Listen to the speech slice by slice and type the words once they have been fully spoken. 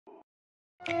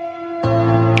I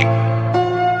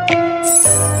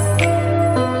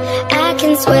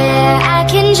can swear, I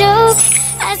can joke,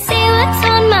 I say what's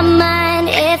on my mind.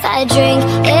 If I drink,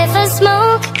 if I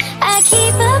smoke, I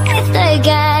keep up with the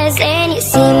guys. And you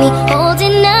see me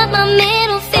holding up my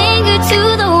middle finger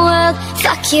to the world.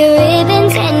 Fuck your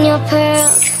ribbons and your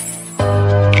pearls,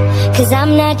 'cause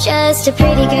I'm not just a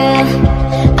pretty girl,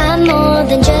 I'm more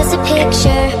than just a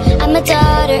picture. I'm a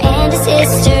daughter and a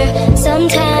sister.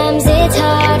 Sometimes it's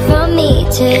hard for me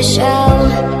to show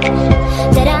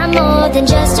that I'm more than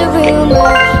just a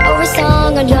rumor or a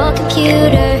song on your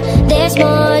computer. There's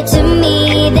more to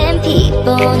me than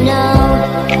people know.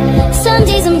 Some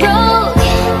days I'm broke,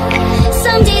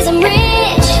 some days I'm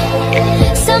rich,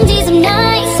 some days I'm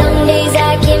nice, some days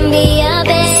I can be a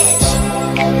bitch.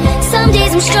 Some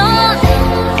days I'm strong,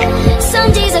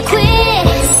 some days I quit.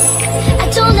 I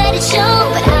don't let it show,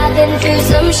 but I've been through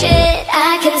some shit.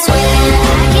 I can swear,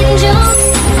 I can joke,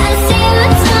 I say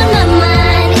what's on my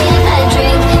mind. If I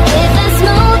drink, if I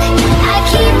smoke, I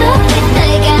keep up with the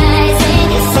guys. And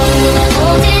you see me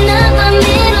holding up my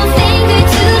middle finger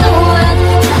to the world.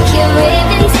 Fuck your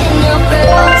ribbons and your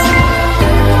pearls,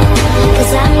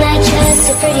 'cause I'm not just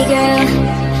a pretty girl,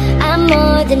 I'm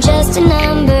more than just a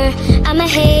number. I'm a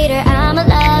hater, I'm a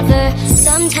lover.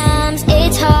 Sometimes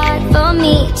it's hard for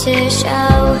me to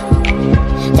show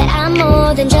that I'm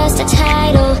more than just a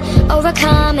title or a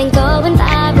comment going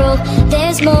viral.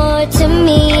 There's more to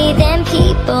me than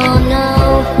people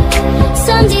know.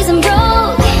 Some days I'm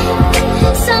broke,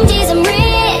 some days I'm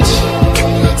rich,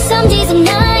 some days I'm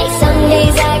nice, some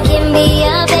days I can be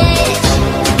a bitch.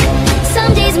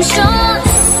 Some days I'm strong,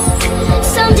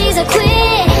 some days I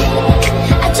quit.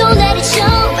 I don't let it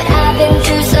show, but I've been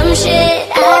through some shit.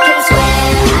 I can swear,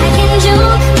 I can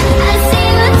joke, I say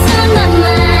what's on my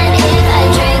mind. If I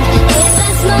drink, if I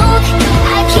smoke,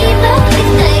 I keep up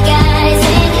with the guys.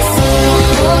 And you see me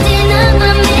holding up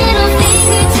my middle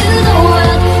finger to the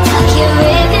world. Fuck your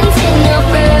ribbons and your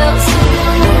pearls,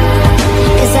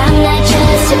 'cause I'm not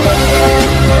just a pretty girl,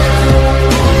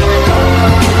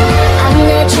 I'm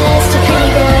not just a pretty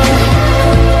girl.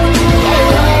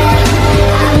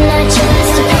 I'm not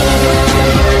just a pretty girl,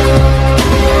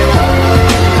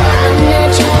 I'm not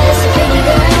just a pretty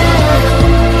girl.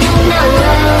 No,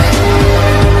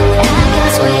 I can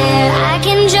swear, I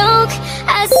can joke,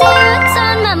 I say what's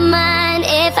on my mind.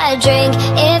 If I drink,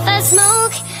 if I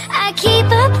smoke, I keep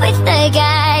up with the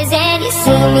guys. And you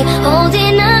see me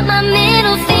holding up my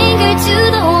middle finger to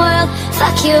the world.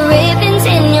 Fuck your ribbons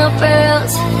and your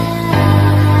pearls,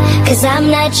 'cause I'm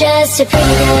not just a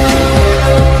pretty girl,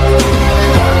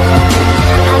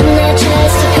 I'm not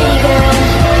just a pretty girl.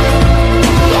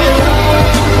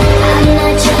 I'm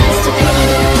not just a pretty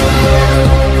girl,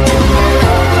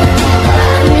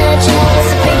 I'm not just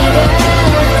a pretty girl.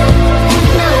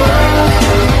 No.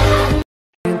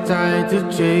 Trying to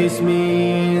chase me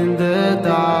in the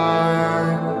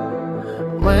dark.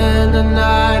 When the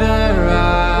night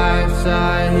arrives,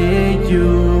 I hear you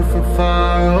from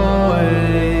far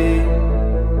away.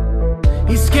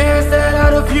 He scares that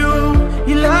out of you.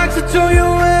 He likes to throw you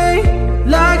away,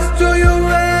 likes to throw you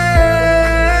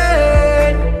away.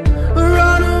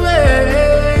 Run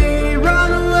away,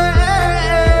 run away.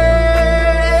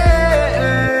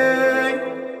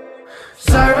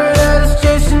 Siren that is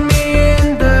chasing me in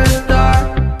the dark.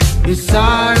 His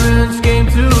sirens came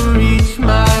to reach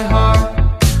my heart.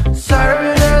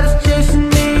 Siren that is chasing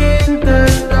me in the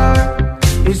dark.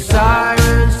 His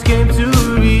sirens came to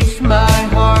reach my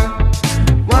heart.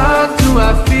 Why do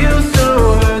I feel so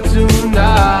hurt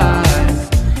tonight?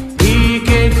 He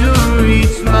came to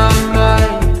reach my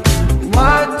mind.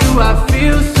 Why do I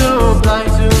feel so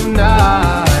blind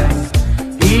tonight?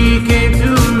 He came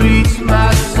to reach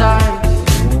my sight.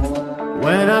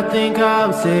 When I think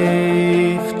I'm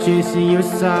safe, chasing your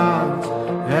sound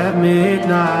at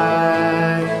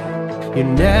midnight. You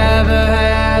never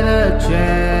had a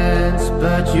chance,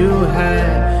 but you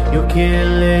had your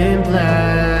killing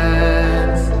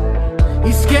plans.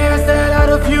 He scares that out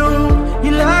of you. He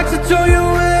likes to throw you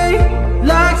away,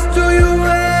 likes to throw you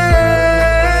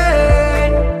away.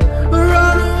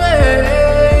 Run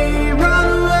away, run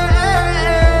away.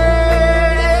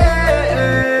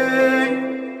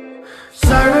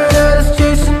 Siren that is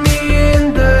chasing me in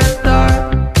the dark.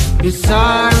 His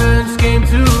sirens came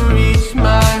to reach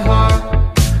my heart.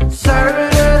 Siren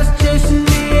that is chasing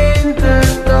me in the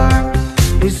dark.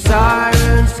 His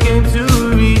sirens came to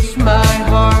reach my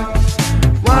heart.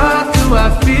 Why do I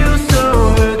feel so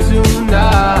hurt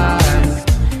tonight?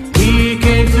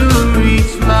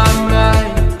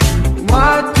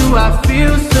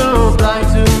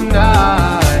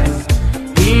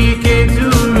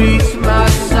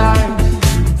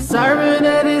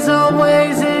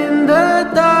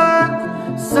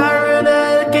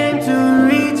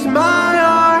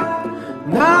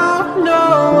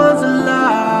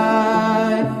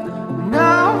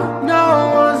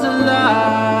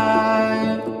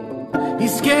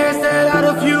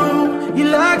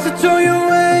 throw you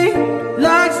away,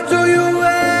 like to throw you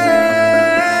away.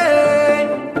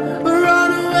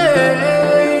 Run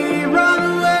away, run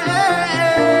away.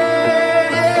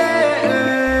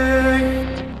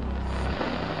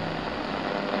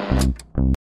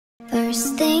 First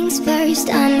things first,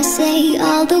 I'ma say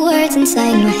all the words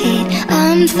inside my head.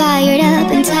 I'm fired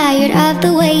up and tired of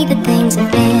the way that things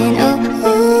have been. Oh,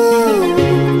 ooh,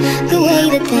 the way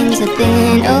that things have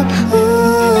been. Oh, ooh.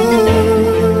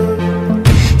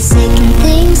 Second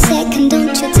thing, second,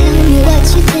 don't you tell me what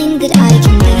you think that I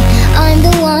can be. I'm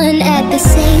the one at the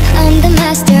same, I'm the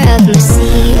master of my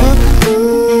sea. Oh,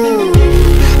 ooh,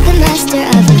 the master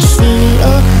of my sea.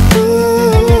 Oh,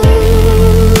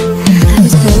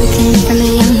 from a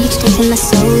young age, taking my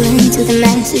soul into the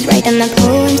masses, writing my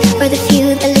poems for the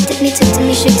few that looked at me, took to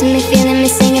me, shook to me, feeling me,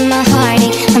 singing my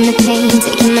heartache. From the pain,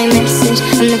 taking my message,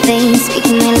 from the veins,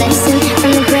 speaking my lesson,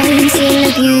 from the brain, seeing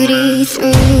the beauty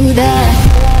through the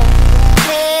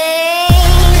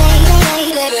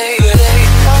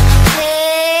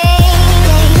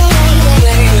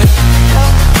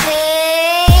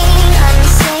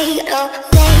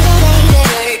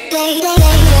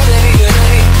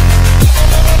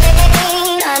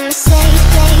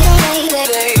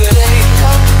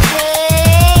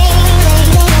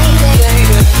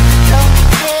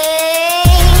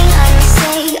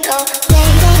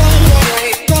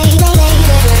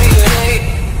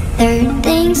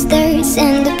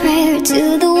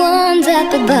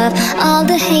above. All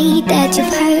the hate that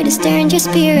you've heard has turned your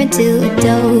spirit to a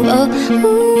dove. Oh,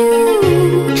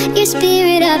 ooh, your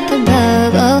spirit up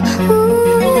above. Oh, ooh.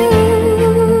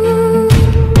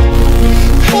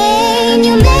 Pain,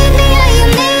 you made me a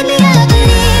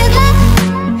believer,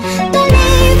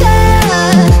 believer.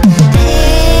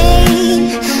 Pain,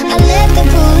 I let the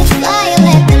bullets fly, I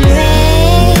let them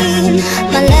rain.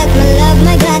 My love,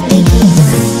 my God, they keep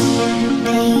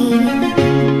pain.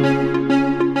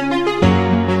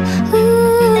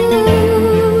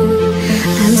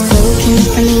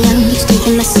 From a young age,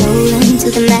 taking my soul into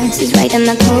the masses, writing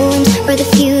my poems for the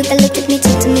few that looked at me,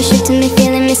 took to me, shook to me,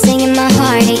 feeling me, singing my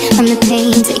heartache. From the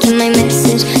pain, taking my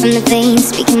message, from the veins,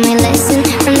 speaking my lesson,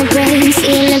 from the brain,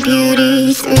 seeing the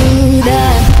beauty through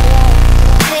the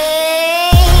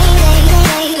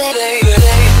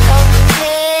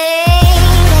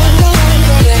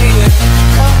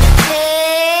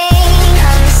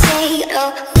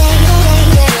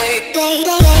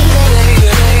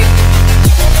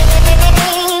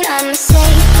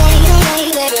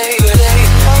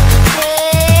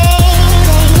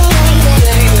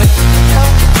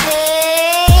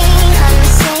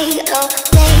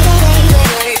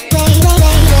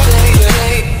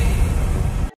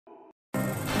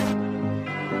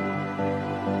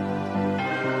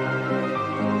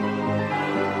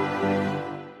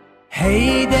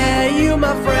Hey there, you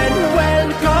my friend,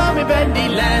 welcome in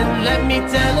Bendyland. Let me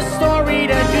tell a story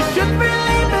that you should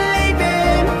really believe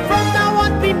in. From now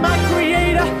on, be my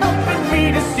creator, helping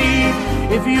me to see.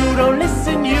 If you don't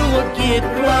listen, you will get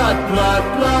blood, blood,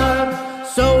 blood.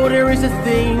 So there is a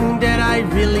thing that I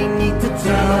really need to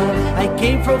tell. I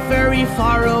came from very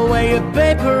far away, a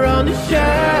paper on the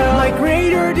shelf. My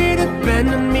creator did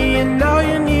abandon me and now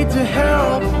you need to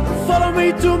help. Follow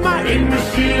me to my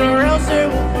in-machine or else it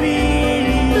will be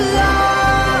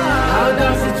love. How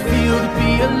does it feel to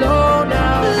be alone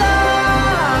now?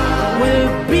 Love. Will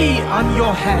it be on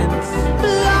your hands?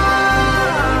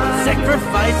 Love.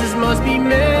 Sacrifices must be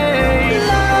made.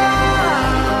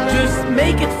 Love. Just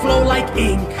make it flow like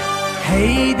ink.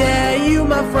 Hey there, you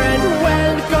my friend,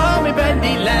 welcome in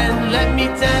Bendyland. Let me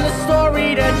tell a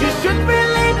story that you should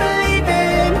really believe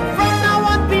in. From now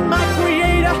on, be my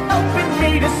creator, helping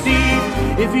me to see.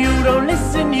 If you don't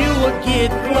listen, you will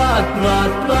get blood,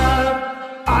 blood, blood.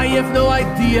 I have no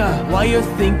idea why you're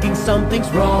thinking something's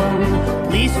wrong.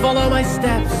 Please follow my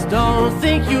steps, don't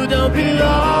think you don't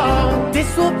belong.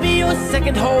 This will be your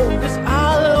second home, cause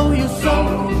I'll owe you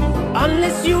some.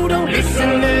 Unless you don't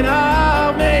listen, then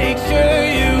I'll make sure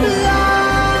you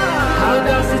love. How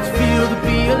does it feel to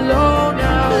be alone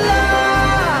now?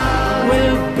 Love.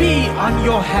 Will it be on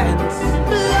your hands?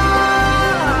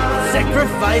 Love.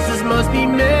 Sacrifices must be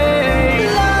made.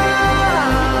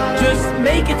 Love. Just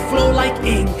make it flow like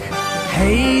ink.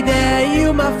 Hey there,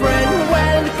 you my friend,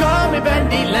 welcome in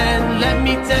Bendyland. Let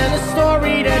me tell a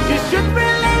story that you should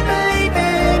really believe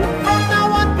in. From now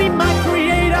on, be my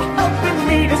creator, helping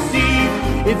me to see.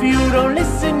 If you don't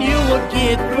listen, you will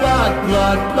get blood,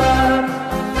 blood, blood.